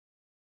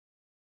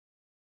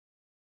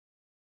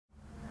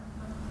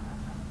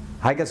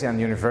Haigazian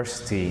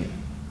University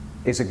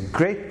is a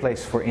great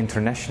place for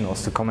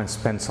internationals to come and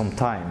spend some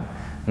time,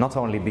 not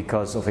only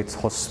because of its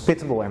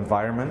hospitable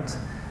environment,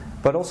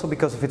 but also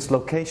because of its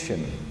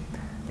location.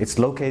 It's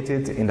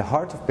located in the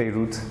heart of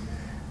Beirut,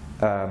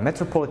 a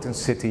metropolitan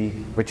city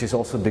which is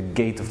also the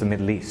gate of the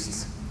Middle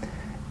East.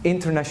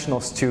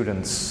 International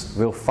students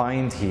will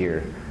find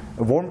here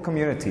a warm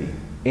community,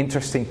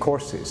 interesting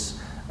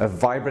courses, a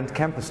vibrant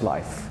campus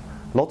life,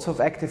 lots of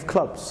active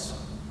clubs.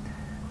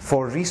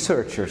 For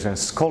researchers and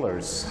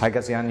scholars,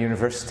 Haigazian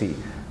University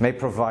may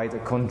provide a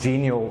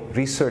congenial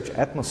research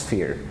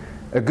atmosphere,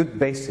 a good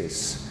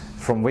basis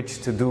from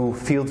which to do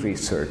field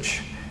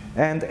research,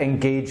 and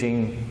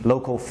engaging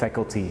local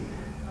faculty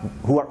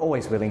who are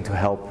always willing to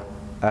help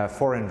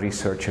foreign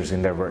researchers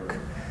in their work.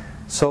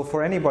 So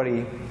for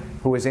anybody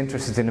who is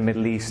interested in the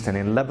Middle East and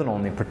in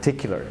Lebanon in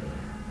particular,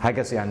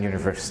 Haigazian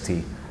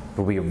University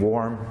will be a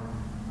warm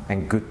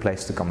and good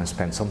place to come and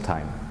spend some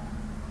time.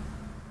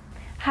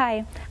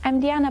 Hi, I'm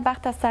Diana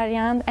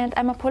Bakhtasaryan and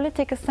I'm a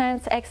political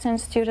science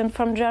exchange student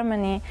from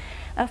Germany.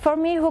 For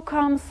me, who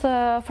comes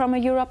from a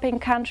European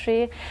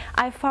country,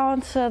 I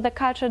found the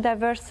cultural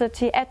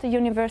diversity at the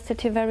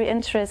university very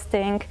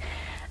interesting.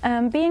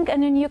 Being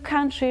in a new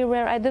country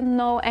where I didn't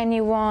know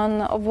anyone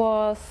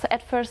was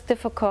at first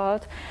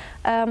difficult.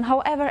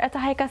 However, at the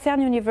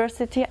Haigazian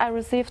University, I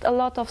received a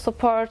lot of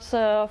support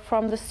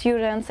from the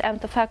students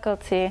and the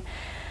faculty.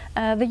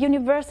 The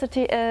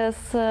university is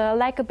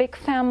like a big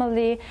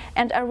family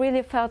and I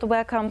really felt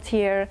welcomed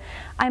here.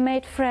 I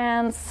made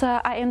friends,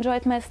 I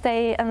enjoyed my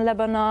stay in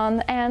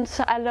Lebanon and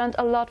I learned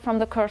a lot from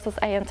the courses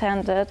I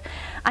attended.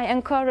 I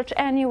encourage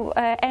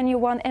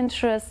anyone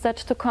interested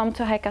to come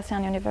to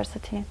Haigazian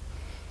University.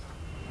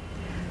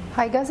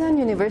 Haigazian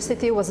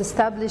University was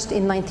established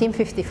in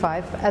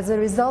 1955 as a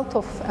result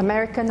of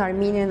American,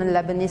 Armenian and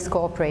Lebanese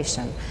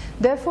cooperation.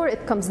 Therefore,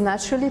 it comes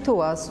naturally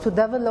to us to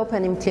develop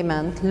and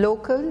implement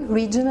local,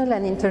 regional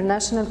and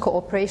international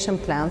cooperation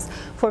plans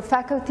for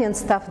faculty and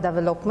staff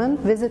development,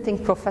 visiting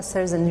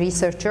professors and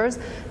researchers,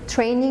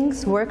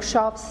 trainings,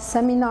 workshops,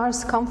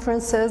 seminars,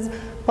 conferences,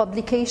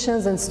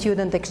 publications and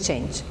student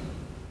exchange.